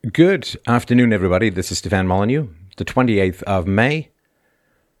Good afternoon, everybody. This is Stefan Molyneux, the 28th of May,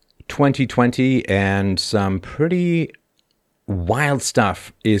 2020, and some pretty wild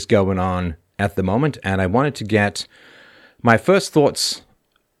stuff is going on at the moment, and I wanted to get my first thoughts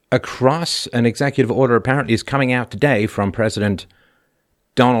across. An executive order apparently is coming out today from President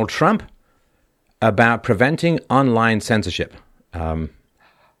Donald Trump about preventing online censorship.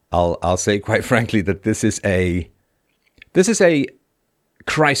 I'll say quite frankly that this is a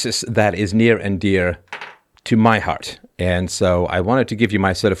crisis that is near and dear to my heart. And so I wanted to give you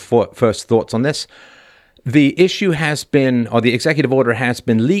my sort of first thoughts on this. The issue has been, or the executive order has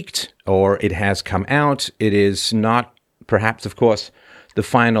been leaked, or it has come out. It is not, perhaps, of course, the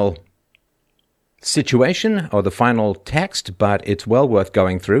final situation or the final text, but it's well worth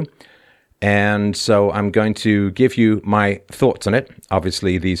going through. And so I'm going to give you my thoughts on it.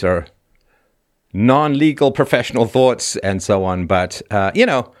 Obviously, these are non-legal professional thoughts and so on, but,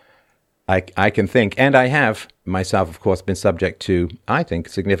 I can think, and I have myself, of course, been subject to, I think,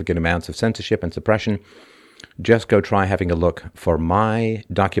 significant amounts of censorship and suppression. Just go try having a look for my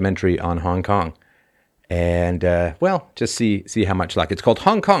documentary on Hong Kong. And, just see how much luck. It's called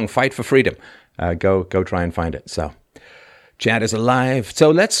Hong Kong, Fight for Freedom. Go try and find it. So, chat is alive. So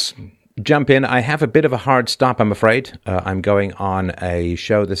let's jump in. I have a bit of a hard stop, I'm afraid. I'm going on a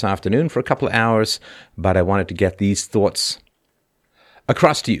show this afternoon for a couple of hours, but I wanted to get these thoughts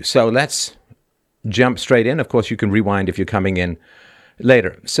across to you. So let's jump straight in. Of course, you can rewind if you're coming in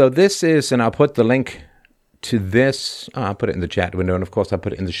later. So this is, and I'll put the link to this, I'll put it in the chat window, and of course I'll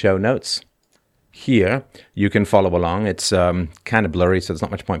put it in the show notes here. You can follow along. It's kind of blurry, so there's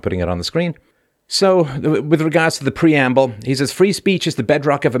not much point putting it on the screen. So, with regards to the preamble, he says, free speech is the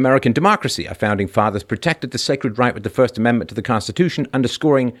bedrock of American democracy. Our founding fathers protected the sacred right with the First Amendment to the Constitution,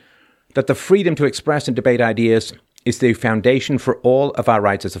 underscoring that the freedom to express and debate ideas is the foundation for all of our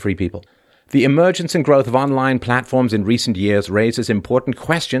rights as a free people. The emergence and growth of online platforms in recent years raises important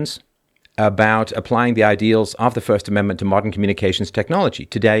questions about applying the ideals of the First Amendment to modern communications technology.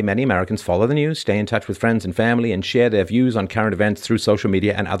 Today, many Americans follow the news, stay in touch with friends and family, and share their views on current events through social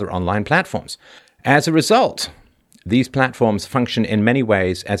media and other online platforms. As a result, these platforms function in many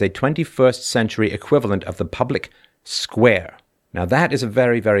ways as a 21st century equivalent of the public square. Now, that is a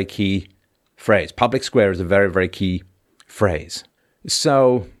very, very key phrase. Public square is a very, very key phrase.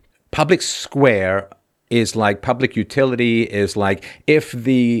 So, public square is like public utility, is like if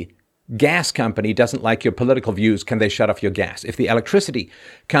the gas company doesn't like your political views, can they shut off your gas? If the electricity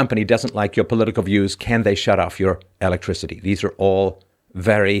company doesn't like your political views, can they shut off your electricity? These are all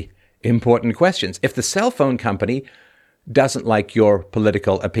very important questions. If the cell phone company doesn't like your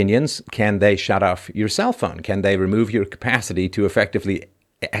political opinions, can they shut off your cell phone? Can they remove your capacity to effectively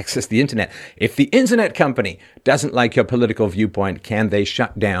access the internet? If the internet company doesn't like your political viewpoint, can they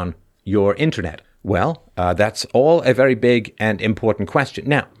shut down your internet? Well, that's all a very big and important question.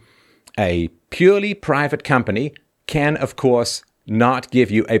 Now, a purely private company can, of course, not give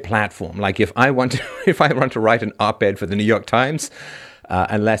you a platform. Like if I want to write an op-ed for the New York Times,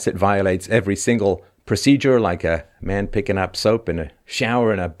 unless it violates every single procedure, like a man picking up soap in a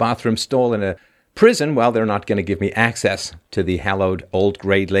shower in a bathroom stall in a prison, well, they're not going to give me access to the hallowed old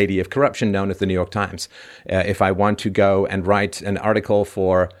great lady of corruption known as the New York Times. If I want to go and write an article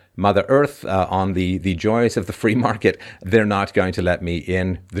for Mother Earth on the joys of the free market, they're not going to let me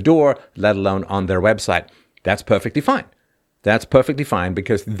in the door, let alone on their website. That's perfectly fine. That's perfectly fine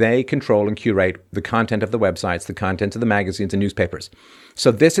because they control and curate the content of the websites, the content of the magazines and newspapers. So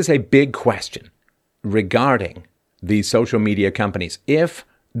this is a big question regarding these social media companies. If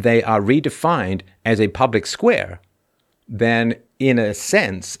they are redefined as a public square, then in a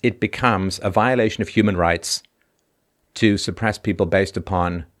sense, it becomes a violation of human rights to suppress people based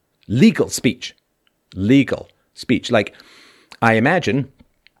upon legal speech. Legal speech. Like, I imagine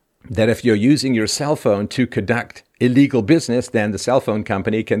that if you're using your cell phone to conduct illegal business, then the cell phone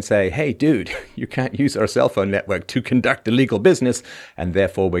company can say, hey, dude, you can't use our cell phone network to conduct illegal business, and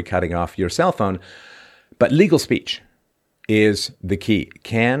therefore we're cutting off your cell phone. But legal speech is the key.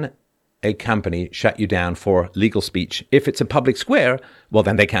 Can a company shut you down for legal speech? If it's a public square, well,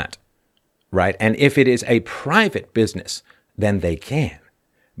 then they can't, right? And if it is a private business, then they can.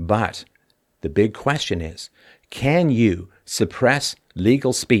 But the big question is, can you suppress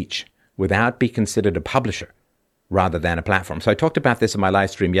legal speech without being considered a publisher rather than a platform? So I talked about this in my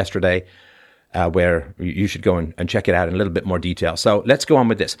live stream yesterday, where you should go and check it out in a little bit more detail. So let's go on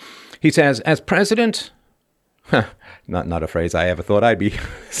with this. He says, as president, not a phrase I ever thought I'd be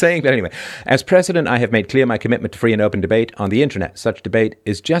saying, but anyway, as president, I have made clear my commitment to free and open debate on the internet. Such debate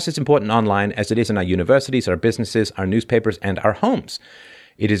is just as important online as it is in our universities, our businesses, our newspapers, and our homes.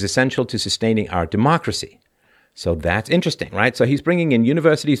 It is essential to sustaining our democracy. So that's interesting, right? So he's bringing in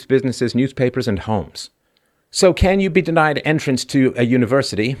universities, businesses, newspapers, and homes. So can you be denied entrance to a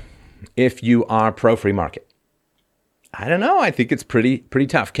university if you are pro-free market? I don't know. I think it's pretty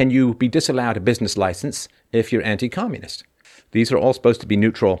tough. Can you be disallowed a business license if you're anti-communist? These are all supposed to be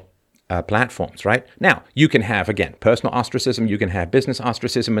neutral platforms, right? Now, you can have, again, personal ostracism, you can have business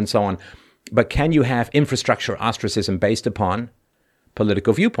ostracism and so on, but can you have infrastructure ostracism based upon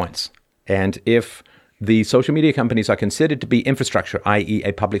political viewpoints? And if the social media companies are considered to be infrastructure, i.e.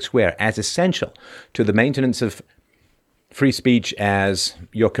 a public square, as essential to the maintenance of free speech as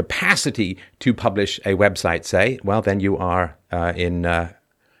your capacity to publish a website, say, well, then you are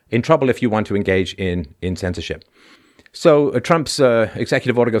in trouble if you want to engage in censorship. So Trump's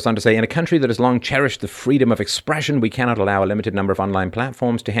executive order goes on to say, in a country that has long cherished the freedom of expression, we cannot allow a limited number of online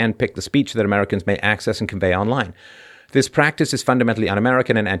platforms to handpick the speech that Americans may access and convey online. This practice is fundamentally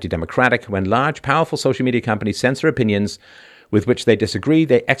un-American and anti-democratic. When large, powerful social media companies censor opinions with which they disagree,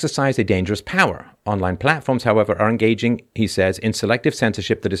 they exercise a dangerous power. Online platforms, however, are engaging, he says, in selective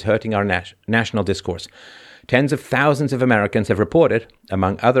censorship that is hurting our national discourse. Tens of thousands of Americans have reported,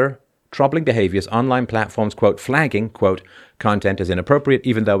 among other troubling behaviors, online platforms, quote, flagging, quote, content as inappropriate,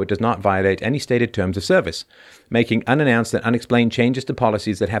 even though it does not violate any stated terms of service, making unannounced and unexplained changes to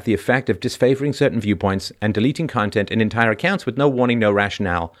policies that have the effect of disfavoring certain viewpoints and deleting content in entire accounts with no warning, no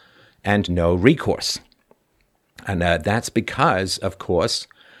rationale, and no recourse. And that's because, of course,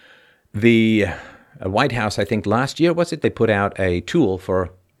 the White House, I think last year, was it? They put out a tool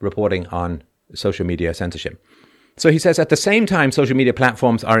for reporting on social media censorship. So he says, at the same time, social media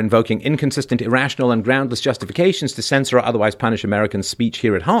platforms are invoking inconsistent, irrational, and groundless justifications to censor or otherwise punish Americans' speech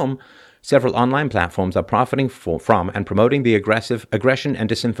here at home. Several online platforms are profiting from and promoting the aggression and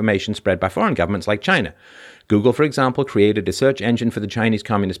disinformation spread by foreign governments like China. Google, for example, created a search engine for the Chinese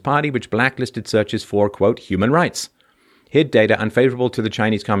Communist Party, which blacklisted searches for, quote, human rights, hid data unfavorable to the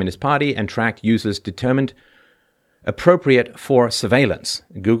Chinese Communist Party, and tracked users determined appropriate for surveillance.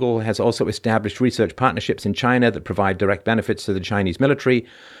 Google has also established research partnerships in China that provide direct benefits to the Chinese military.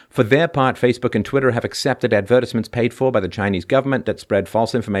 For their part, Facebook and Twitter have accepted advertisements paid for by the Chinese government that spread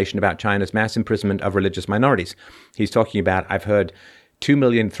false information about China's mass imprisonment of religious minorities. He's talking about, I've heard, 2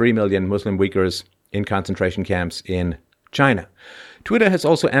 million, 3 million Muslim Uyghurs in concentration camps in China. Twitter has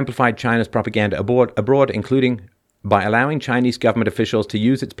also amplified China's propaganda abroad, including by allowing Chinese government officials to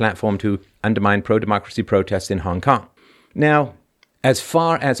use its platform to undermine pro-democracy protests in Hong Kong. Now, as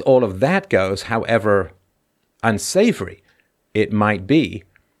far as all of that goes, however unsavory it might be,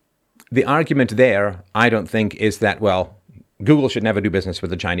 the argument there, I don't think, is that, well, Google should never do business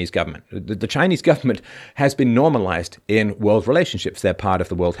with the Chinese government. The Chinese government has been normalized in world relationships. They're part of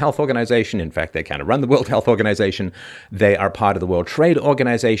the World Health Organization. In fact, they kind of run the World Health Organization. They are part of the World Trade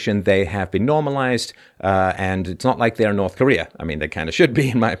Organization. They have been normalized, and it's not like they're North Korea. I mean, they kind of should be,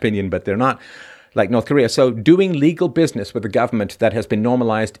 in my opinion, but they're not like North Korea. So doing legal business with a government that has been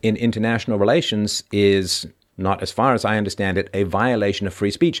normalized in international relations is not, as far as I understand it, a violation of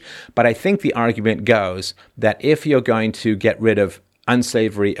free speech. But I think the argument goes that if you're going to get rid of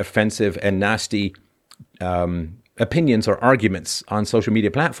unsavory, offensive, and nasty opinions or arguments on social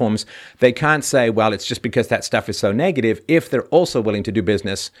media platforms, they can't say, well, it's just because that stuff is so negative, if they're also willing to do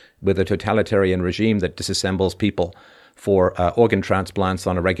business with a totalitarian regime that disassembles people for organ transplants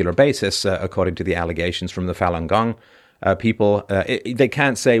on a regular basis, according to the allegations from the Falun Gong people. They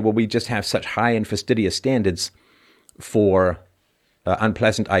can't say, well, we just have such high and fastidious standards for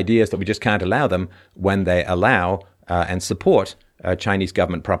unpleasant ideas that we just can't allow them when they allow and support Chinese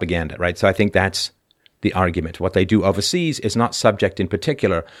government propaganda, right? So I think that's the argument. What they do overseas is not subject in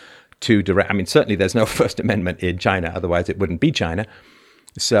particular to direct. I mean, certainly there's no First Amendment in China, otherwise it wouldn't be China.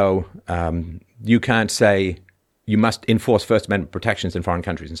 So you can't say you must enforce First Amendment protections in foreign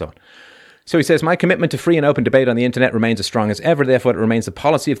countries and so on. So he says, my commitment to free and open debate on the internet remains as strong as ever. Therefore, it remains the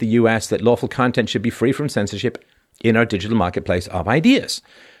policy of the U.S. that lawful content should be free from censorship in our digital marketplace of ideas.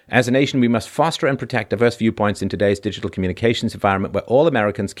 As a nation, we must foster and protect diverse viewpoints in today's digital communications environment where all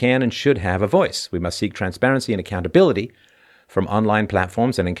Americans can and should have a voice. We must seek transparency and accountability from online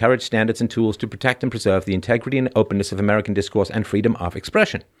platforms and encourage standards and tools to protect and preserve the integrity and openness of American discourse and freedom of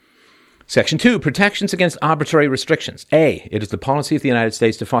expression. Section 2, protections against arbitrary restrictions. A, it is the policy of the United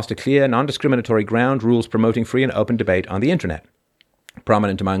States to foster clear, non-discriminatory ground rules promoting free and open debate on the internet.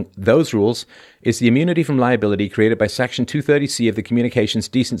 Prominent among those rules is the immunity from liability created by Section 230C of the Communications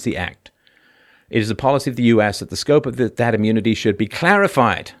Decency Act. It is the policy of the U.S. that the scope of that immunity should be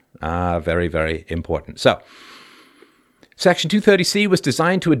clarified. Very, very important. So, Section 230C was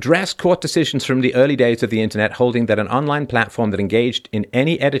designed to address court decisions from the early days of the internet holding that an online platform that engaged in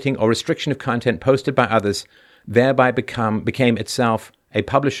any editing or restriction of content posted by others thereby became itself a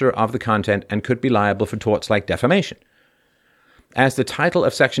publisher of the content and could be liable for torts like defamation. As the title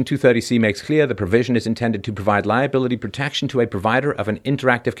of Section 230C makes clear, the provision is intended to provide liability protection to a provider of an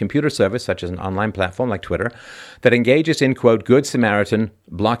interactive computer service, such as an online platform like Twitter, that engages in, quote, Good Samaritan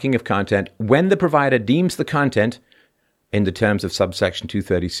blocking of content when the provider deems the content, in the terms of subsection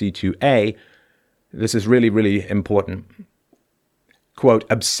 230C2A, this is really, really important, quote,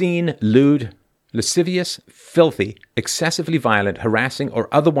 obscene, lewd, lascivious, filthy, excessively violent, harassing, or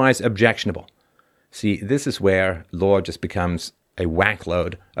otherwise objectionable. See, this is where law just becomes a whack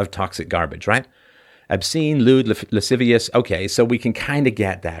load of toxic garbage, right? Obscene, lewd, lascivious. Okay, so we can kind of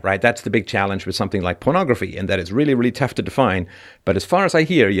get that, right? That's the big challenge with something like pornography, and that is really, really tough to define. But as far as I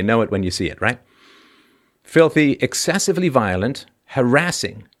hear, you know it when you see it, right? Filthy, excessively violent,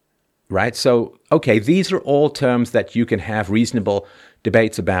 harassing, right? So, okay, these are all terms that you can have reasonable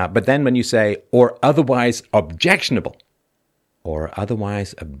debates about. But then when you say, or otherwise objectionable,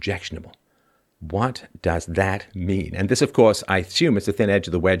 what does that mean? And this, of course, I assume is the thin edge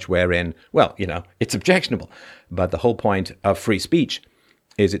of the wedge wherein, well, it's objectionable. But the whole point of free speech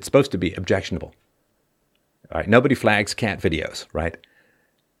is it's supposed to be objectionable. All right? Nobody flags cat videos, right?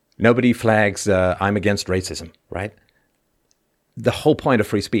 Nobody flags I'm against racism, right? The whole point of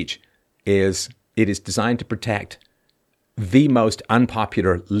free speech is it is designed to protect the most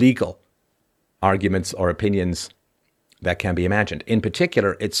unpopular legal arguments or opinions that can be imagined. In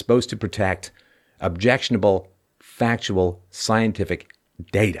particular, it's supposed to protect objectionable, factual, scientific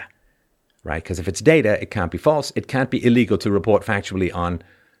data, right? Because if it's data, it can't be false. It can't be illegal to report factually on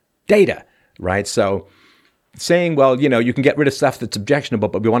data, right? So saying, well, you can get rid of stuff that's objectionable,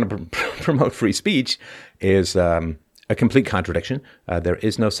 but we want to promote free speech is a complete contradiction. There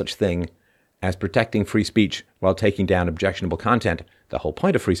is no such thing as protecting free speech while taking down objectionable content. The whole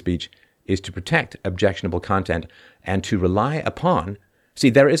point of free speech is to protect objectionable content and to rely upon,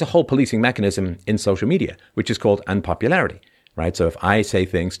 there is a whole policing mechanism in social media, which is called unpopularity, right? So if I say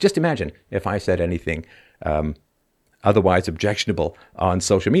things, just imagine if I said anything otherwise objectionable on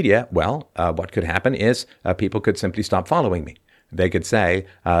social media, well, what could happen is people could simply stop following me. They could say,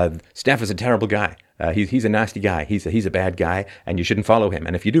 Steph is a terrible guy. He's a nasty guy. He's a bad guy, and you shouldn't follow him.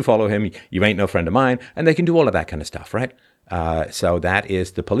 And if you do follow him, you ain't no friend of mine. And they can do all of that kind of stuff, right? So that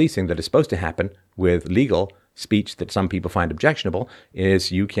is the policing that is supposed to happen with legal speech that some people find objectionable,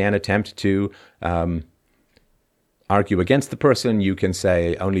 is you can attempt to argue against the person. You can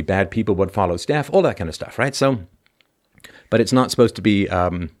say only bad people would follow Steph, all that kind of stuff, right? So, but it's not supposed to be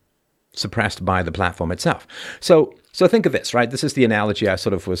suppressed by the platform itself. So think of this, right? This is the analogy I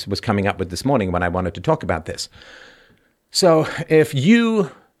sort of was coming up with this morning when I wanted to talk about this. So if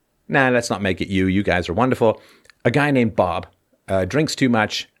let's not make it you. You guys are wonderful. A guy named Bob drinks too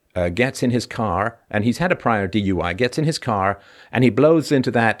much, gets in his car, and he's had a prior DUI, gets in his car, and he blows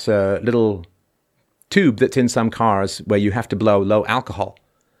into that little tube that's in some cars where you have to blow low alcohol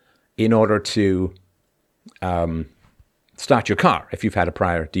in order to start your car if you've had a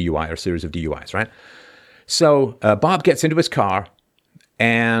prior DUI or series of DUIs, right? So Bob gets into his car,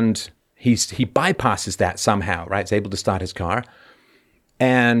 and he bypasses that somehow, right? He's able to start his car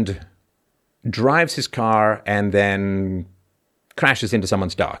and drives his car and then crashes into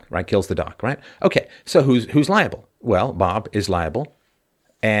someone's dog, right? Kills the dog, right? Okay, so who's liable? Well, Bob is liable,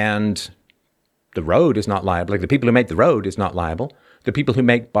 and the road is not liable. Like the people who make the road is not liable. The people who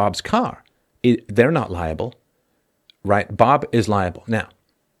make Bob's car, they're not liable, right? Bob is liable. Now,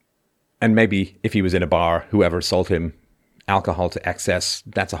 and maybe if he was in a bar, whoever sold him alcohol to excess,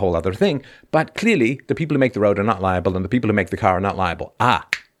 that's a whole other thing. But clearly, the people who make the road are not liable, and the people who make the car are not liable.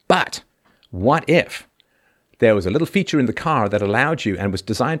 But what if there was a little feature in the car that allowed you, and was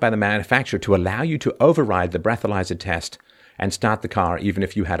designed by the manufacturer to allow you to override the breathalyzer test and start the car even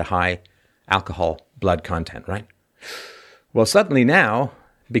if you had a high alcohol blood content, right? Well, suddenly now,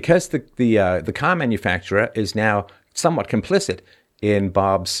 because the car manufacturer is now somewhat complicit in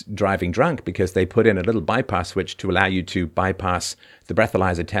Bob's driving drunk, because they put in a little bypass switch to allow you to bypass the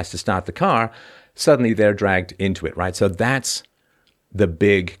breathalyzer test to start the car, suddenly they're dragged into it, right? So that's the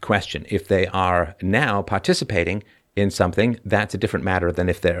big question. If they are now participating in something, that's a different matter than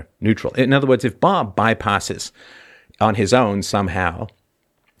if they're neutral. In other words, if Bob bypasses on his own somehow,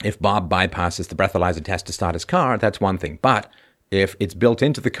 if Bob bypasses the breathalyzer test to start his car, that's one thing. But if it's built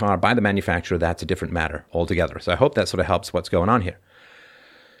into the car by the manufacturer, that's a different matter altogether. So I hope that sort of helps what's going on here.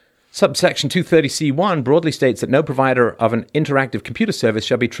 Subsection 230C1 broadly states that no provider of an interactive computer service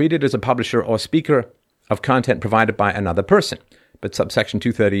shall be treated as a publisher or speaker of content provided by another person. But subsection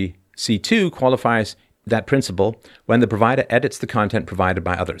 230C2 qualifies that principle when the provider edits the content provided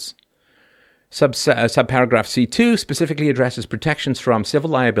by others. Subparagraph C2 specifically addresses protections from civil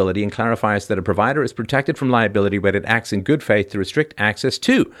liability and clarifies that a provider is protected from liability when it acts in good faith to restrict access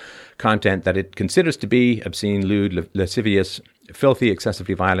to content that it considers to be obscene, lewd, lascivious, filthy,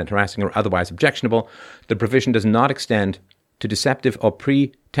 excessively violent, harassing, or otherwise objectionable. The provision does not extend to deceptive or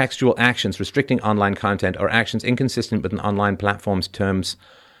pretextual actions restricting online content or actions inconsistent with an online platform's terms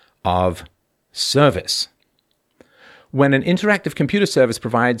of service. When an interactive computer service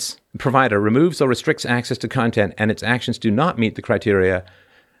provider removes or restricts access to content and its actions do not meet the criteria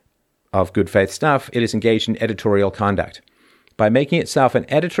of good faith stuff, it is engaged in editorial conduct. By making itself an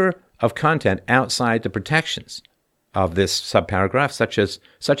editor of content outside the protections of this subparagraph,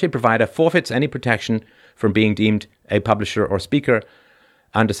 such a provider forfeits any protection from being deemed a publisher or speaker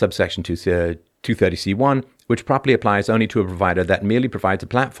under subsection 230C1, which properly applies only to a provider that merely provides a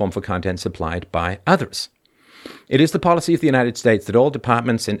platform for content supplied by others. It is the policy of the United States that all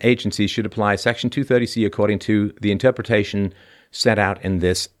departments and agencies should apply Section 230C according to the interpretation set out in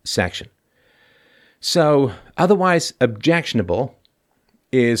this section. So, otherwise objectionable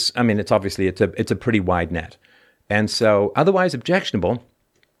is, it's obviously, it's a pretty wide net. And so, otherwise objectionable,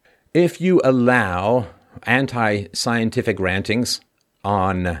 if you allow anti-scientific rantings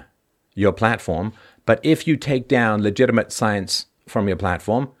on your platform, but if you take down legitimate science from your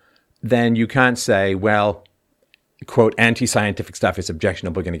platform, then you can't say, well, quote, anti-scientific stuff is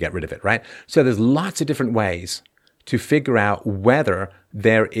objectionable, we're going to get rid of it, right? So there's lots of different ways to figure out whether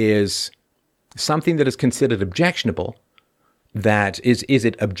there is something that is considered objectionable that is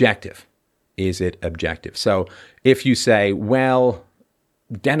it objective? Is it objective? So if you say, well,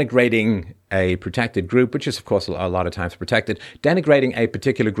 denigrating a protected group, which is, of course, a lot of times protected, denigrating a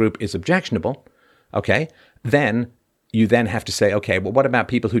particular group is objectionable, okay, then you then have to say, okay, well, what about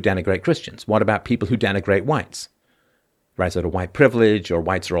people who denigrate Christians? What about people who denigrate whites? Right, sort of white privilege, or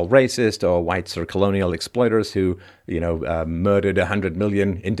whites are all racist, or whites are colonial exploiters who, murdered 100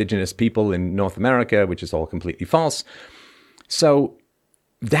 million indigenous people in North America, which is all completely false. So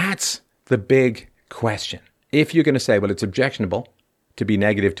that's the big question. If you're going to say, well, it's objectionable to be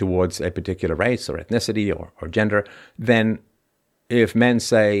negative towards a particular race or ethnicity or gender, then if men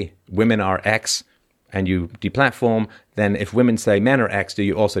say women are X and you deplatform, then if women say men are X, do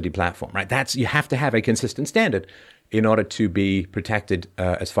you also deplatform, right? You have to have a consistent standard in order to be protected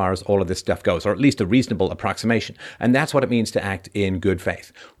as far as all of this stuff goes, or at least a reasonable approximation. And that's what it means to act in good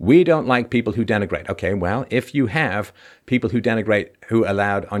faith. We don't like people who denigrate. Okay, well, if you have people who denigrate who are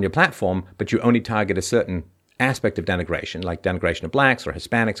allowed on your platform, but you only target a certain aspect of denigration, like denigration of blacks or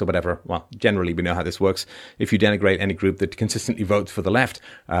Hispanics or whatever, well, generally we know how this works. If you denigrate any group that consistently votes for the left,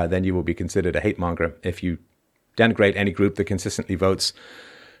 then you will be considered a hate monger. If you denigrate any group that consistently votes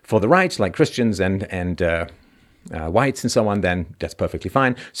for the right, like Christians and whites and so on, then that's perfectly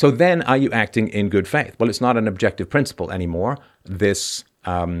fine. So then are you acting in good faith? Well, it's not an objective principle anymore. This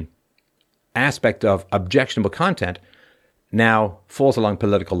aspect of objectionable content now falls along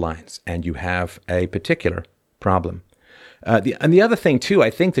political lines, and you have a particular problem. And the other thing, too,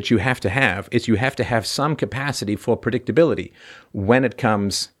 I think that you have to have is you have to have some capacity for predictability when it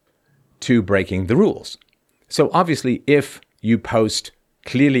comes to breaking the rules. So obviously, if you post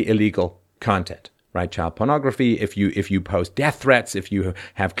clearly illegal content, right, child pornography, if you post death threats, if you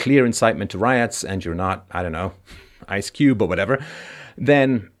have clear incitement to riots and you're not, I don't know, Ice Cube or whatever,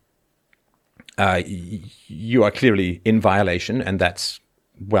 then you are clearly in violation, and that's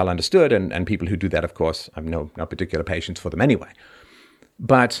well understood, and people who do that, of course, I have no particular patience for them anyway.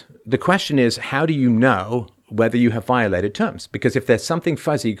 But the question is, how do you know whether you have violated terms? Because if there's something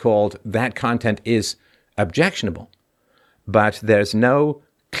fuzzy called that content is objectionable, but there's no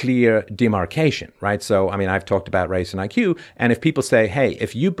clear demarcation, right? So, I've talked about race and IQ, and if people say, hey,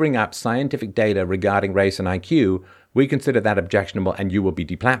 if you bring up scientific data regarding race and IQ, we consider that objectionable and you will be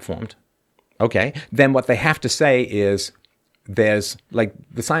deplatformed. Okay, then what they have to say is there's, like,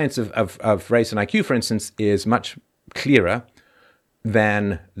 the science of race and IQ, for instance, is much clearer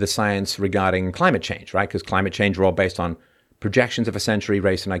than the science regarding climate change, right? Because climate change are all based on projections of a century.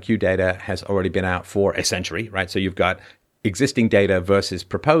 Race and IQ data has already been out for a century, right? So you've got existing data versus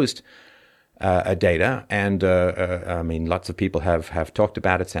proposed data. And lots of people have talked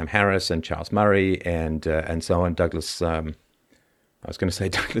about it. Sam Harris and Charles Murray and so on. Douglas, I was going to say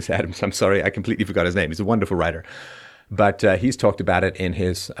Douglas Adams. I'm sorry, I completely forgot his name. He's a wonderful writer. But he's talked about it in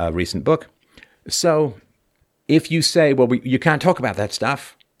his recent book. So if you say, well, you can't talk about that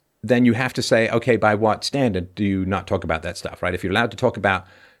stuff, then you have to say, okay, by what standard do you not talk about that stuff, right? If you're allowed to talk about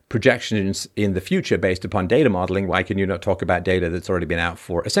projections in the future based upon data modeling, why can you not talk about data that's already been out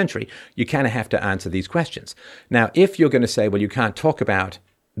for a century? You kind of have to answer these questions. Now, if you're going to say, well, you can't talk about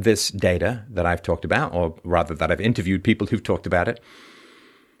this data that I've talked about, or rather that I've interviewed people who've talked about it,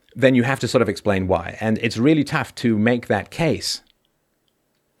 then you have to sort of explain why. And it's really tough to make that case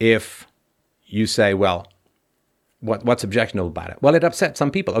if you say, well, what's objectionable about it? Well, it upsets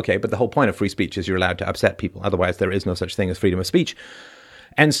some people. Okay, but the whole point of free speech is you're allowed to upset people. Otherwise, there is no such thing as freedom of speech.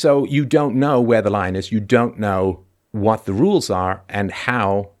 And so you don't know where the line is. You don't know what the rules are and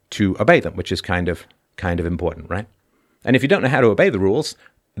how to obey them, which is kind of important, right? And if you don't know how to obey the rules,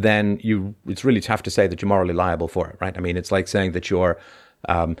 then it's really tough to say that you're morally liable for it, right? I mean, it's like saying that you're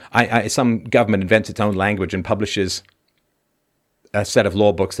some government invents its own language and publishes a set of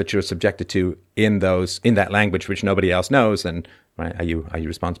law books that you're subjected to in that language which nobody else knows, and right, are you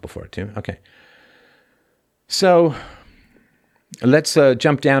responsible for it too? Okay. So let's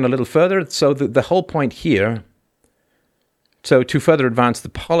jump down a little further. So the whole point here, so to further advance the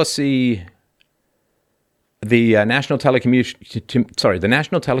policy, the National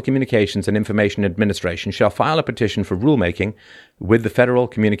Telecommunications and Information Administration shall file a petition for rulemaking with the Federal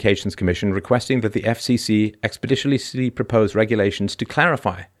Communications Commission requesting that the FCC expeditiously propose regulations to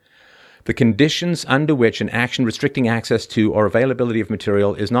clarify the conditions under which an action restricting access to or availability of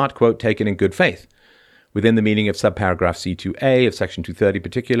material is not, quote, taken in good faith, within the meaning of subparagraph C2A of Section 230,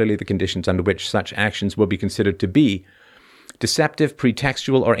 particularly the conditions under which such actions will be considered to be deceptive,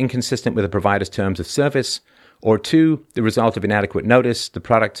 pretextual, or inconsistent with a provider's terms of service, or 2, the result of inadequate notice, the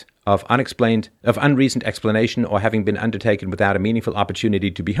product of unreasoned explanation, or having been undertaken without a meaningful opportunity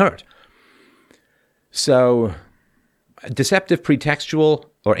to be heard. So, deceptive, pretextual,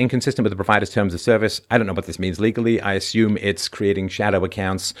 or inconsistent with the provider's terms of service, I don't know what this means legally. I assume it's creating shadow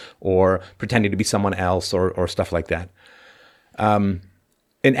accounts or pretending to be someone else or stuff like that.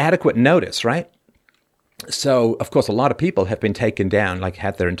 Inadequate notice, right? So, of course, a lot of people have been taken down, like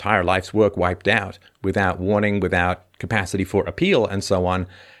had their entire life's work wiped out without warning, without capacity for appeal, and so on.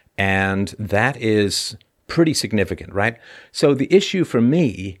 And that is pretty significant, right? So the issue for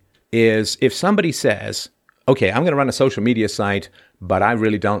me is if somebody says, okay, I'm going to run a social media site, but I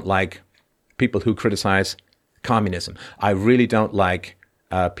really don't like people who criticize communism. I really don't like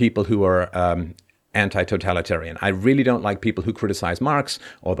people who are anti-totalitarian. I really don't like people who criticize Marx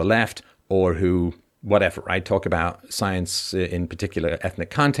or the left or who whatever, right? Talk about science in particular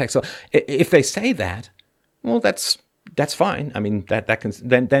ethnic context. So if they say that, well, that's fine. I mean, that can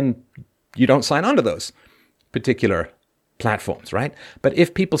then you don't sign on to those particular platforms, right? But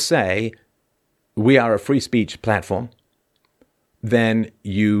if people say we are a free speech platform, then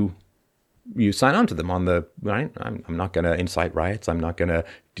you sign on to them on the right. I'm not going to incite riots. I'm not going to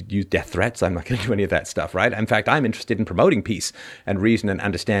use death threats. I'm not going to do any of that stuff, right? In fact, I'm interested in promoting peace and reason and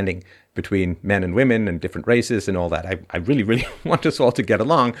understanding between men and women and different races and all that. I really, really want us all to get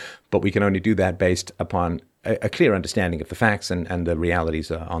along, but we can only do that based upon a clear understanding of the facts and the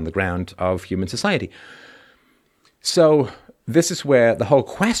realities on the ground of human society. So this is where the whole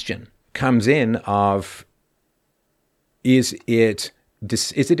question comes in of, is it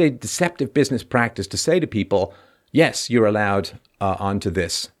a deceptive business practice to say to people, yes, you're allowed onto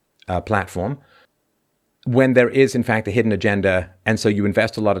this platform, when there is, in fact, a hidden agenda, and so you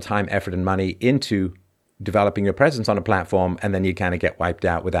invest a lot of time, effort, and money into developing your presence on a platform, and then you kind of get wiped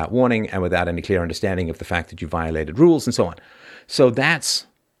out without warning and without any clear understanding of the fact that you violated rules and so on. So that's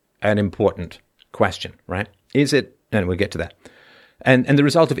an important question, right? Is it, and we'll get to that, and the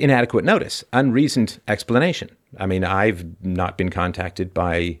result of inadequate notice, unreasoned explanation. I mean, I've not been contacted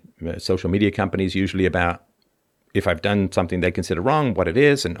by social media companies usually about if I've done something they consider wrong, what it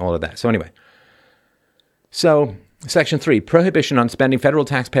is, and all of that. So anyway, so Section 3, prohibition on spending federal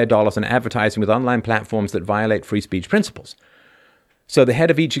taxpayer dollars on advertising with online platforms that violate free speech principles. So the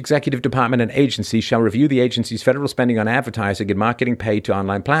head of each executive department and agency shall review the agency's federal spending on advertising and marketing paid to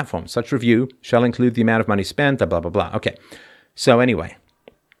online platforms. Such review shall include the amount of money spent, blah, blah, blah. Okay, so anyway,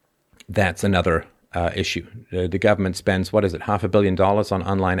 that's another issue. The government spends, $500 million on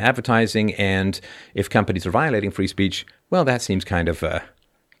online advertising, and if companies are violating free speech, well, that seems kind of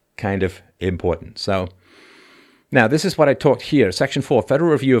important. So now, this is what I talked here. Section 4,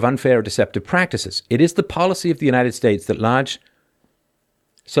 Federal Review of Unfair or Deceptive Practices. It is the policy of the United States that large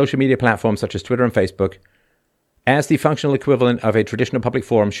social media platforms such as Twitter and Facebook, as the functional equivalent of a traditional public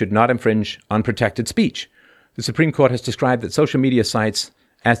forum, should not infringe on protected speech. The Supreme Court has described that social media sites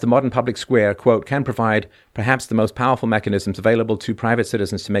as the modern public square, quote, can provide perhaps the most powerful mechanisms available to private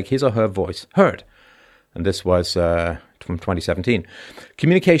citizens to make his or her voice heard. And this was from 2017.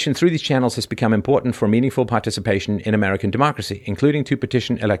 Communication through these channels has become important for meaningful participation in American democracy, including to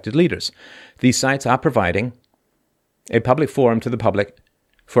petition elected leaders. These sites are providing a public forum to the public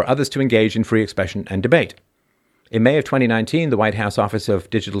for others to engage in free expression and debate. In May of 2019, the White House Office of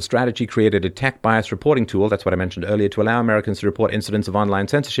Digital Strategy created a tech bias reporting tool, that's what I mentioned earlier, to allow Americans to report incidents of online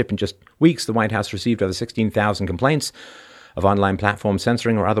censorship. In just weeks, the White House received over 16,000 complaints of online platforms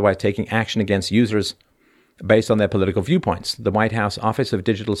censoring or otherwise taking action against users based on their political viewpoints. The White House Office of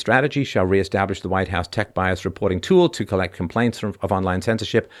Digital Strategy shall reestablish the White House Tech Bias Reporting Tool to collect complaints of online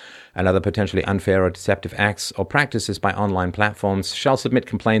censorship and other potentially unfair or deceptive acts or practices by online platforms, shall submit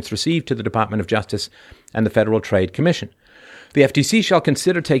complaints received to the Department of Justice and the Federal Trade Commission. The FTC shall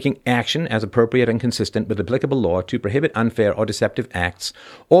consider taking action as appropriate and consistent with applicable law to prohibit unfair or deceptive acts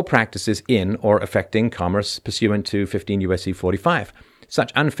or practices in or affecting commerce pursuant to 15 U.S.C. 45.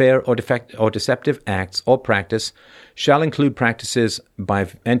 Such unfair or deceptive acts or practice shall include practices by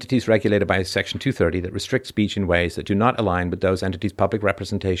entities regulated by Section 230 that restrict speech in ways that do not align with those entities' public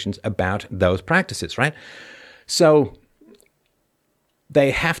representations about those practices, right? So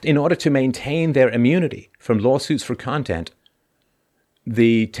they have to, in order to maintain their immunity from lawsuits for content,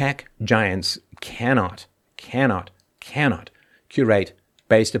 the tech giants cannot curate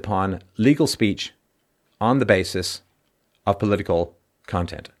based upon legal speech on the basis of political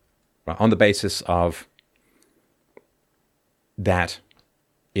content, right? On the basis of that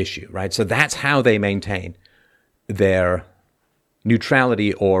issue, right? So that's how they maintain their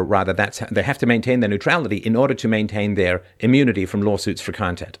neutrality, or rather, they have to maintain their neutrality in order to maintain their immunity from lawsuits for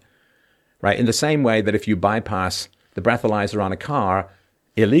content, right? In the same way that if you bypass the breathalyzer on a car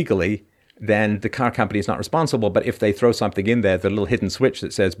illegally, then the car company is not responsible. But if they throw something in there, the little hidden switch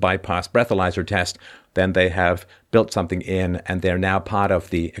that says bypass breathalyzer test, then they have built something in and they're now part of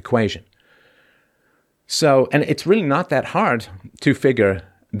the equation. So, and it's really not that hard to figure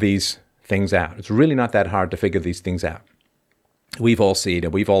these things out. It's really not that hard to figure these things out. We've all seen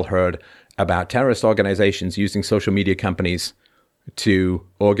and we've all heard about terrorist organizations using social media companies to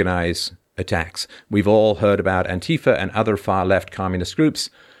organize attacks. We've all heard about Antifa and other far-left communist groups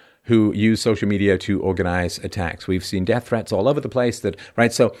who use social media to organize attacks. We've seen death threats all over the place,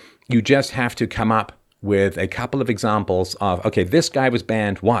 right? So you just have to come up with a couple of examples of, okay, this guy was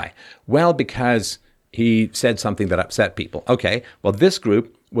banned. Why? Well, because he said something that upset people. Okay, well, this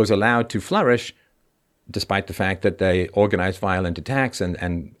group was allowed to flourish despite the fact that they organized violent attacks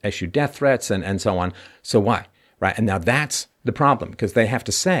and issued death threats and so on. So why? Right? And now that's the problem, because they have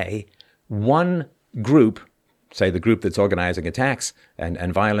to say one group, say the group that's organizing attacks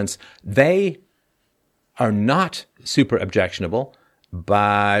and violence, they are not super objectionable,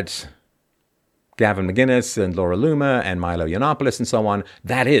 but Gavin McGuinness and Laura Loomer and Milo Yiannopoulos and so on,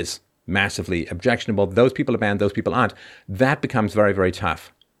 that is massively objectionable. Those people are banned, those people aren't. That becomes very, very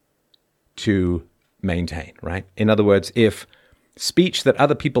tough to maintain, right? In other words, if speech that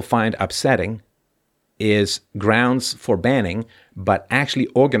other people find upsetting is grounds for banning, but actually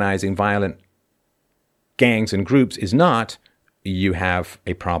organizing violent gangs and groups is not, you have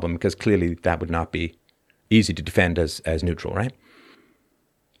a problem, because clearly that would not be easy to defend as neutral, right?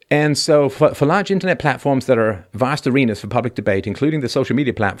 And so for large internet platforms that are vast arenas for public debate, including the social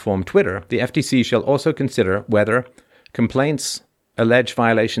media platform Twitter, the FTC shall also consider whether complaints allege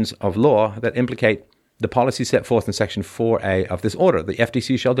violations of law that implicate the policy set forth in Section 4A of this order. The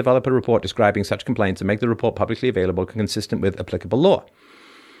FTC shall develop a report describing such complaints and make the report publicly available consistent with applicable law.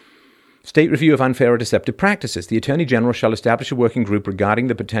 State review of unfair or deceptive practices. The Attorney General shall establish a working group regarding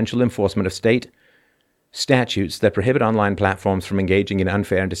the potential enforcement of state statutes that prohibit online platforms from engaging in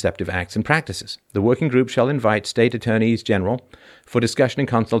unfair and deceptive acts and practices. The working group shall invite state attorneys general for discussion and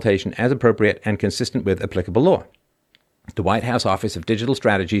consultation as appropriate and consistent with applicable law. The White House Office of Digital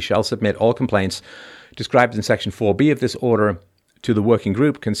Strategy shall submit all complaints described in Section 4B of this order to the working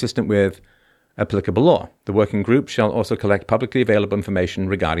group consistent with applicable law. The working group shall also collect publicly available information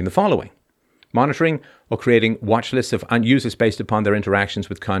regarding the following: monitoring or creating watch lists of users based upon their interactions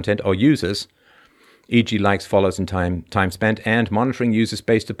with content or users, e.g. likes, follows, and time spent, and monitoring users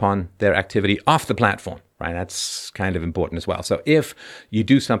based upon their activity off the platform, right? That's kind of important as well. So if you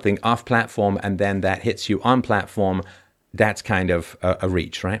do something off platform and then that hits you on platform, that's kind of a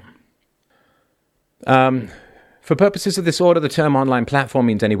reach, right? For purposes of this order, the term online platform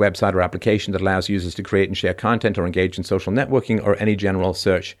means any website or application that allows users to create and share content or engage in social networking or any general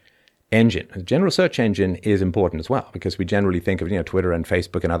search engine. A general search engine is important as well, because we generally think of Twitter and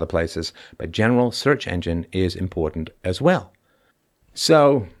Facebook and other places, but general search engine is important as well.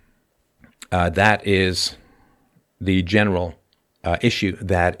 So that is the general issue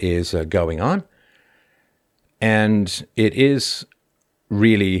that is going on. And it is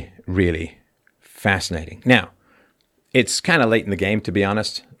really, really fascinating. Now, it's kind of late in the game, to be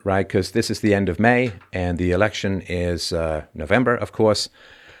honest, right? Because this is the end of May, and the election is November, of course.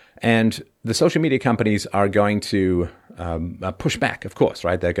 And the social media companies are going to push back, of course,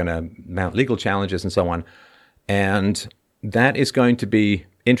 right? They're going to mount legal challenges and so on. And that is going to be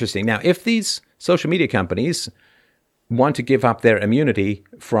interesting. Now, if these social media companies want to give up their immunity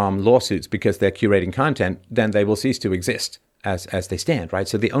from lawsuits because they're curating content, then they will cease to exist as they stand, right?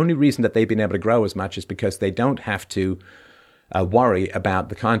 So the only reason that they've been able to grow as much is because they don't have to worry about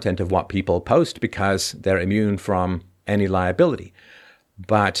the content of what people post because they're immune from any liability.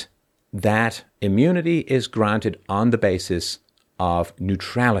 But that immunity is granted on the basis of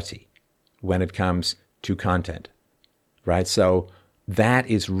neutrality when it comes to content, right? So that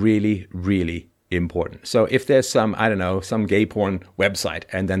is really, really important. So if there's some gay porn website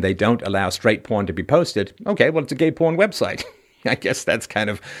and then they don't allow straight porn to be posted, okay, well, it's a gay porn website. I guess that's kind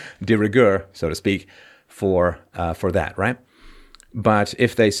of de rigueur, so to speak, for that, right? But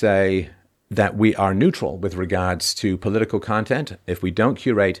if they say that we are neutral with regards to political content, if we don't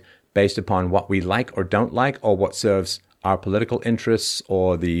curate based upon what we like or don't like or what serves our political interests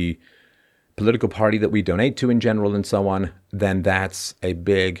or the political party that we donate to in general and so on, then that's a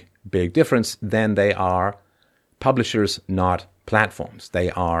big difference. Then they are publishers, not platforms.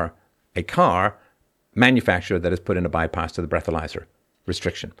 They are a car manufacturer that has put in a bypass to the breathalyzer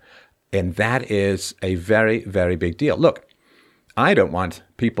restriction. And that is a very, very big deal. Look, I don't want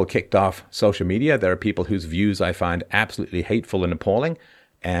people kicked off social media. There are people whose views I find absolutely hateful and appalling.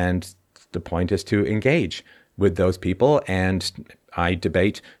 And the point is to engage with those people. And I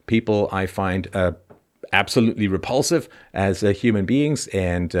debate people I find absolutely repulsive as human beings,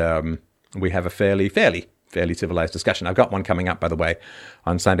 and we have a fairly civilized discussion. I've got one coming up, by the way,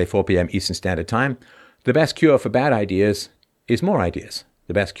 on Sunday, 4 p.m. Eastern Standard Time. The best cure for bad ideas is more ideas.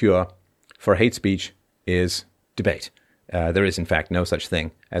 The best cure for hate speech is debate. There is, in fact, no such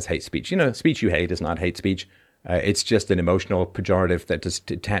thing as hate speech. You know, speech you hate is not hate speech. It's just an emotional pejorative that is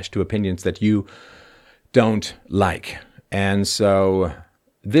attached to opinions that you don't like. And so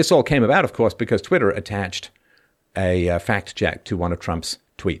this all came about, of course, because Twitter attached a fact check to one of Trump's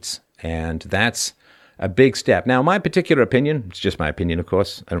tweets. And that's a big step. Now, my particular opinion, it's just my opinion, of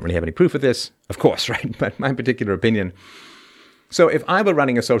course. I don't really have any proof of this, of course, right? But my particular opinion. So if I were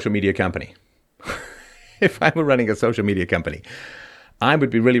running a social media company, I would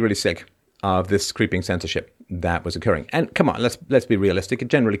be really, really sick of this creeping censorship that was occurring. And come on, let's be realistic. It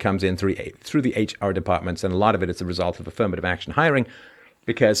generally comes in through the HR departments, and a lot of it is a result of affirmative action hiring.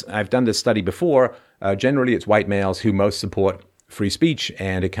 Because I've done this study before, generally it's white males who most support free speech,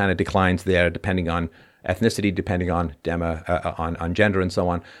 and it kind of declines there depending on ethnicity, depending on on gender, and so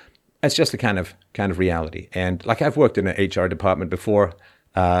on. It's just a kind of reality. And like I've worked in an HR department before.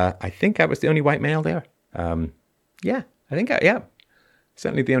 I think I was the only white male there.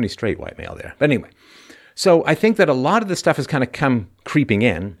 Certainly the only straight white male there. But anyway, so I think that a lot of this stuff has kind of come creeping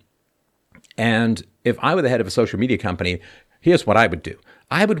in. And if I were the head of a social media company, here's what I would do.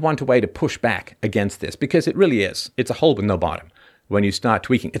 I would want a way to push back against this, because it really is. It's a hole with no bottom. When you start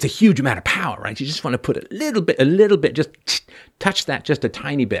tweaking, it's a huge amount of power, right? You just want to put a little bit, just touch that just a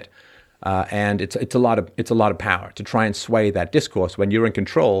tiny bit. And it's a lot of power to try and sway that discourse when you're in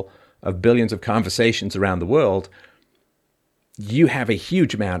control of billions of conversations around the world. You have a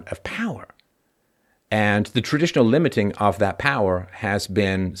huge amount of power. And the traditional limiting of that power has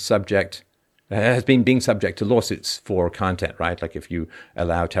been being subject to lawsuits for content, right? Like if you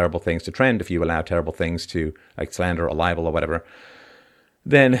allow terrible things to trend, if you allow terrible things to like slander or libel or whatever,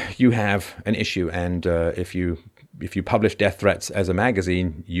 then you have an issue. And if you publish death threats as a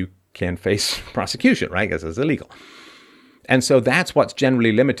magazine, you can face prosecution, right? Because it's illegal. And so that's what's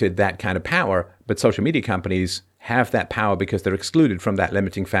generally limited that kind of power. But social media companies have that power because they're excluded from that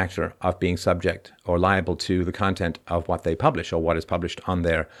limiting factor of being subject or liable to the content of what they publish or what is published on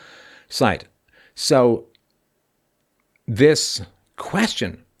their site. So this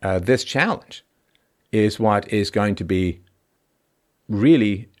question, this challenge, is what is going to be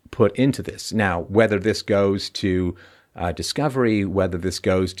really put into this. Now, whether this goes to discovery, whether this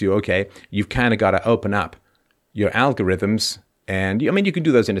goes to, okay, you've kind of got to open up your algorithms. And I mean, you can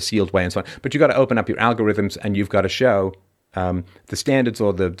do those in a sealed way and so on, but you've got to open up your algorithms and you've got to show the standards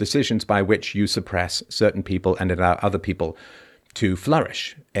or the decisions by which you suppress certain people and allow other people to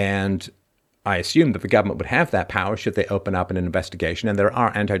flourish. And I assume that the government would have that power should they open up an investigation. And there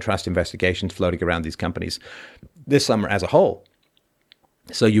are antitrust investigations floating around these companies this summer as a whole.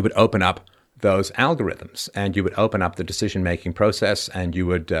 So you would open up those algorithms, and you would open up the decision-making process, and you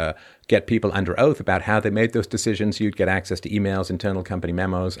would get people under oath about how they made those decisions. You'd get access to emails, internal company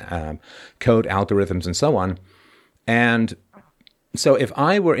memos, code algorithms, and so on. And so if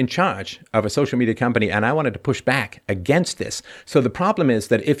I were in charge of a social media company and I wanted to push back against this, so the problem is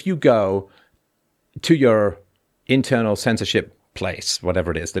that if you go to your internal censorship place,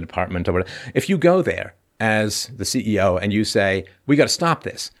 whatever it is, the department or whatever, if you go there as the CEO and you say, we got to stop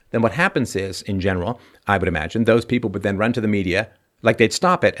this, then what happens is, in general, I would imagine, those people would then run to the media, like they'd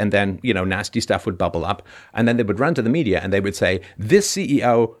stop it, and then, nasty stuff would bubble up, and then they would run to the media and they would say, this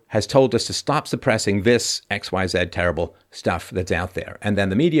CEO has told us to stop suppressing this XYZ terrible stuff that's out there. And then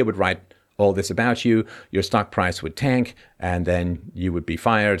the media would write all this about you, your stock price would tank, and then you would be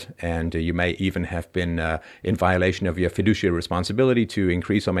fired, and you may even have been in violation of your fiduciary responsibility to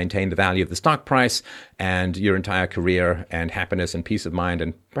increase or maintain the value of the stock price, and your entire career and happiness and peace of mind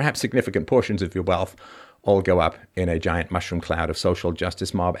and perhaps significant portions of your wealth all go up in a giant mushroom cloud of social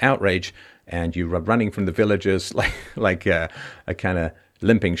justice mob outrage, and you are running from the villages like a kind of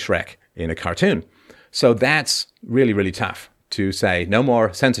limping Shrek in a cartoon. So that's really, really tough to say, no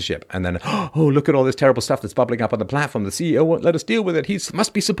more censorship. And then, oh, look at all this terrible stuff that's bubbling up on the platform. The CEO won't let us deal with it. He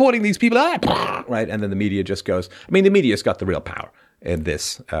must be supporting these people. Right? And then the media just goes, the media's got the real power in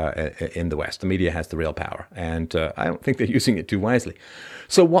this, in the West. The media has the real power. And I don't think they're using it too wisely.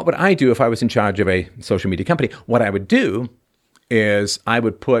 So what would I do if I was in charge of a social media company? What I would do is I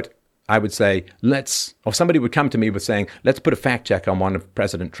would say, or somebody would come to me with saying, let's put a fact check on one of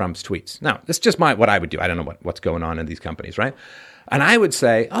President Trump's tweets. Now, that's just what I would do. I don't know what's going on in these companies, right? And I would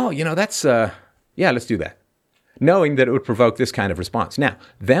say, let's do that, knowing that it would provoke this kind of response. Now,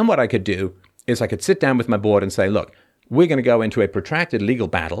 then what I could do is I could sit down with my board and say, look, we're going to go into a protracted legal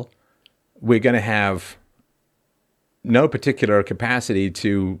battle. We're going to have no particular capacity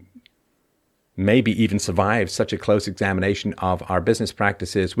to maybe even survive such a close examination of our business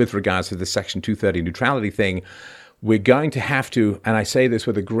practices with regards to the Section 230 neutrality thing. We're going to have to, and I say this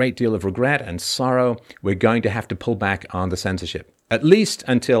with a great deal of regret and sorrow, we're going to have to pull back on the censorship, at least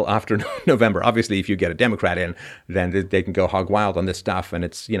until after November. Obviously, if you get a Democrat in, then they can go hog wild on this stuff, and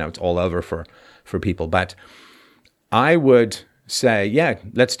it's all over for people. But I would say,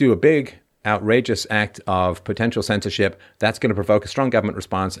 let's do a big, outrageous act of potential censorship. That's going to provoke a strong government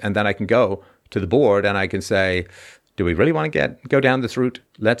response, and then I can go to the board and I can say, do we really want to go down this route?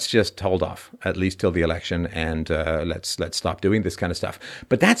 Let's just hold off at least till the election, and let's stop doing this kind of stuff.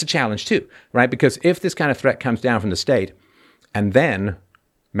 But that's a challenge too, right? Because if this kind of threat comes down from the state, and then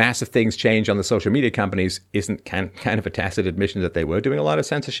massive things change on the social media companies, isn't kind of a tacit admission that they were doing a lot of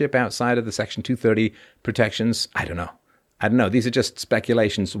censorship outside of the Section 230 protections? I don't know. These are just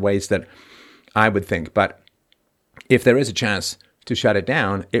speculations, ways that I would think. But if there is a chance to shut it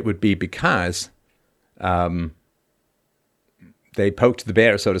down, it would be because they poked the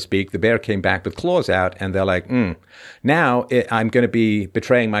bear, so to speak. The bear came back with claws out, and they're like, now I'm going to be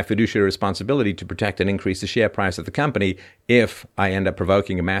betraying my fiduciary responsibility to protect and increase the share price of the company if I end up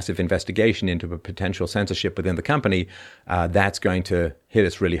provoking a massive investigation into a potential censorship within the company. That's going to hit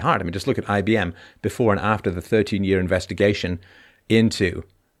us really hard. Just look at IBM before and after the 13-year investigation into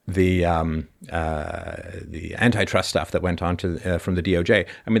the antitrust stuff that went on from the DOJ.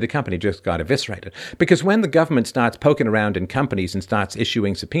 The company just got eviscerated. Because when the government starts poking around in companies and starts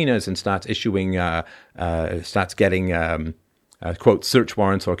issuing subpoenas and starts getting quote search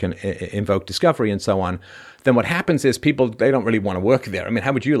warrants or can invoke discovery and so on, then what happens is people, they don't really want to work there.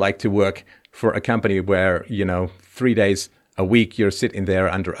 How would you like to work for a company where 3 days a week you're sitting there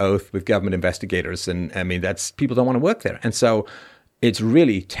under oath with government investigators? And that's, people don't want to work there. And so it's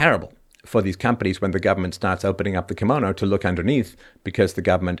really terrible for these companies when the government starts opening up the kimono to look underneath, because the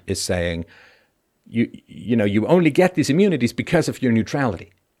government is saying, you only get these immunities because of your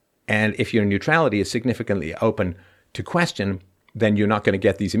neutrality. And if your neutrality is significantly open to question, then you're not going to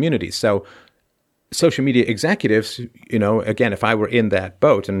get these immunities. So social media executives, again, if I were in that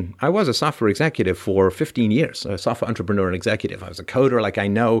boat, and I was a software executive for 15 years, a software entrepreneur and executive. I was a coder, I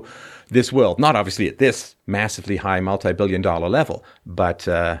know this world, not obviously at this massively high multi-billion-dollar level, but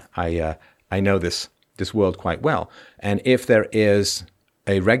I know this world quite well. And if there is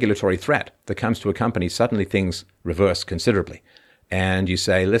a regulatory threat that comes to a company, suddenly things reverse considerably. And you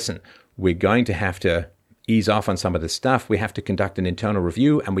say, listen, we're going to have to ease off on some of this stuff. We have to conduct an internal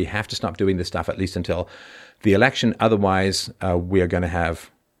review, and we have to stop doing this stuff at least until the election. Otherwise, we are going to have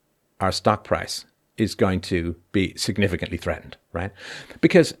our stock price is going to be significantly threatened, right?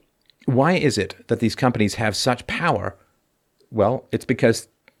 Because why is it that these companies have such power? Well, it's because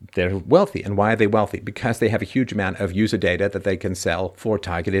they're wealthy. And why are they wealthy? Because they have a huge amount of user data that they can sell for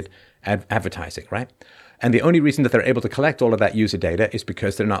targeted advertising, right? And the only reason that they're able to collect all of that user data is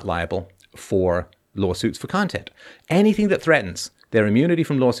because they're not liable for lawsuits for content. Anything that threatens their immunity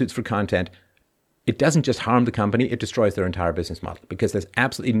from lawsuits for content, it doesn't just harm the company, it destroys their entire business model, because there's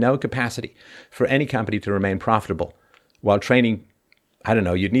absolutely no capacity for any company to remain profitable while training, I don't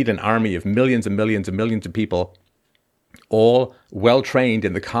know, you'd need an army of millions and millions and millions of people, all well-trained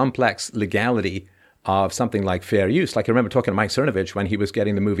in the complex legality of something like fair use. Like I remember talking to Mike Cernovich when he was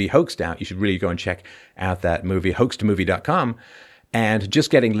getting the movie Hoaxed out. You should really go and check out that movie, hoaxedmovie.com. And just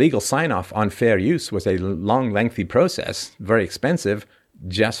getting legal sign-off on fair use was a long, lengthy process, very expensive,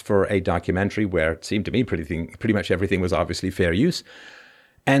 just for a documentary where it seemed to me pretty much everything was obviously fair use.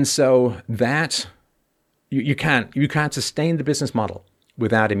 And so that you can't sustain the business model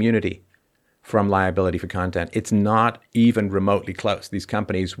without immunity from liability for content. It's not even remotely close. These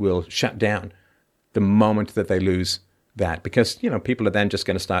companies will shut down the moment that they lose that, because people are then just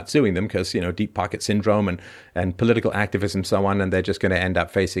going to start suing them because deep pocket syndrome and political activism and so on, and they're just going to end up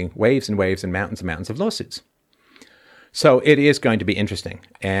facing waves and waves and mountains of lawsuits. So it is going to be interesting,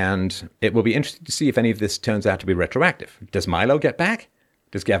 and it will be interesting to see if any of this turns out to be retroactive. Does Milo get back?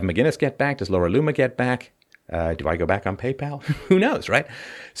 Does Gavin McInnes get back? Does Laura Loomer get back? Do I go back on PayPal? Who knows, right?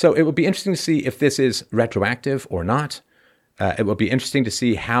 So it will be interesting to see if this is retroactive or not. It will be interesting to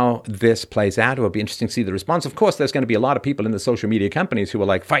see how this plays out. It will be interesting to see the response. Of course, there's going to be a lot of people in the social media companies who are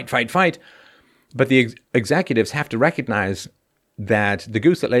like, fight, fight, fight. But the executives have to recognize that the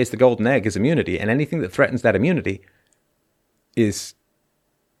goose that lays the golden egg is immunity, and anything that threatens that immunity is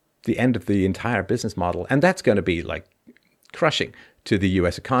the end of the entire business model. And that's going to be like crushing to the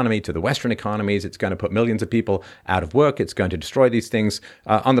US economy, to the Western economies. It's going to put millions of people out of work. It's going to destroy these things.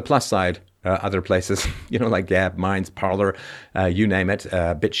 On the plus side, other places, like Gab, Minds, Parler, you name it,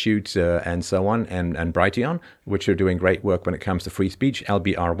 BitChute, and so on, and Brighteon, which are doing great work when it comes to free speech,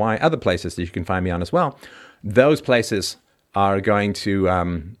 LBRY, other places that you can find me on as well. Those places are going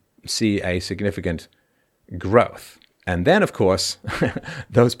to see a significant growth. And then, of course,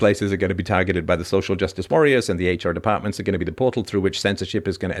 those places are going to be targeted by the social justice warriors, and the HR departments are going to be the portal through which censorship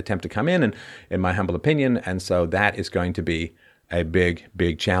is going to attempt to come in my humble opinion. And so that is going to be a big,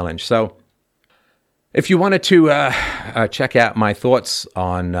 big challenge. So if you wanted to check out my thoughts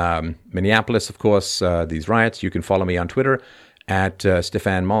on Minneapolis, of course, these riots, you can follow me on Twitter at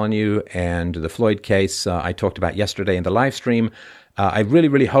Stefan Molyneux, and the Floyd case I talked about yesterday in the live stream. I really,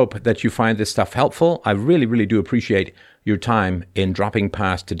 really hope that you find this stuff helpful. I really, really do appreciate your time in dropping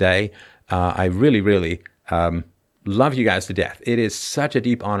past today. I really, really love you guys to death. It is such a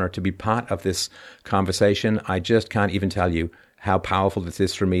deep honor to be part of this conversation. I just can't even tell you how powerful this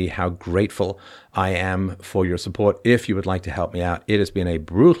is for me, how grateful I am for your support. If you would like to help me out, it has been a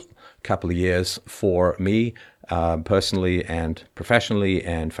brutal couple of years for me, personally and professionally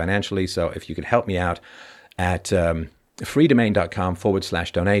and financially. So if you could help me out at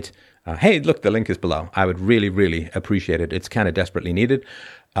freedomain.com/donate. Hey, look, the link is below. I would really, really appreciate it. It's kind of desperately needed.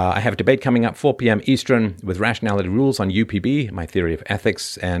 I have a debate coming up 4 p.m. Eastern with Rationality Rules on UPB, my theory of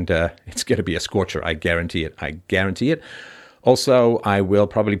ethics, and it's going to be a scorcher. I guarantee it. I guarantee it. Also, I will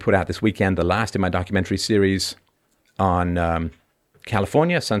probably put out this weekend the last in my documentary series on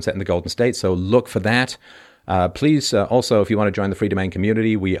California, Sunset in the Golden State, so look for that. Please, also, if you want to join the Free Domain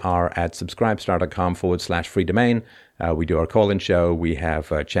community, we are at subscribestar.com/free domain. We do our call-in show, we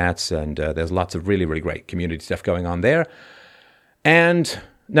have chats, and there's lots of really, really great community stuff going on there. And,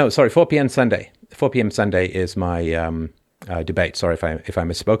 4 p.m. Sunday. 4 p.m. Sunday is my debate. Sorry if I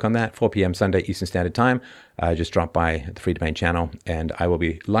misspoke on that. 4 p.m. Sunday, Eastern Standard Time. Just drop by the Free Domain channel, and I will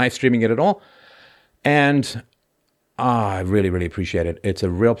be live streaming it at all. And I really, really appreciate it. It's a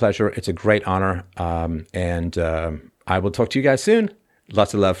real pleasure. It's a great honor. And I will talk to you guys soon.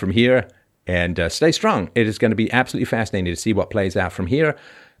 Lots of love from here. And stay strong. It is going to be absolutely fascinating to see what plays out from here.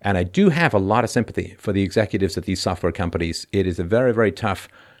 And I do have a lot of sympathy for the executives at these software companies. It is a very, very tough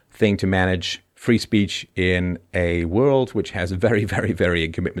thing to manage free speech in a world which has very, very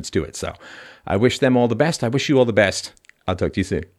varying commitments to it. So I wish them all the best. I wish you all the best. I'll talk to you soon.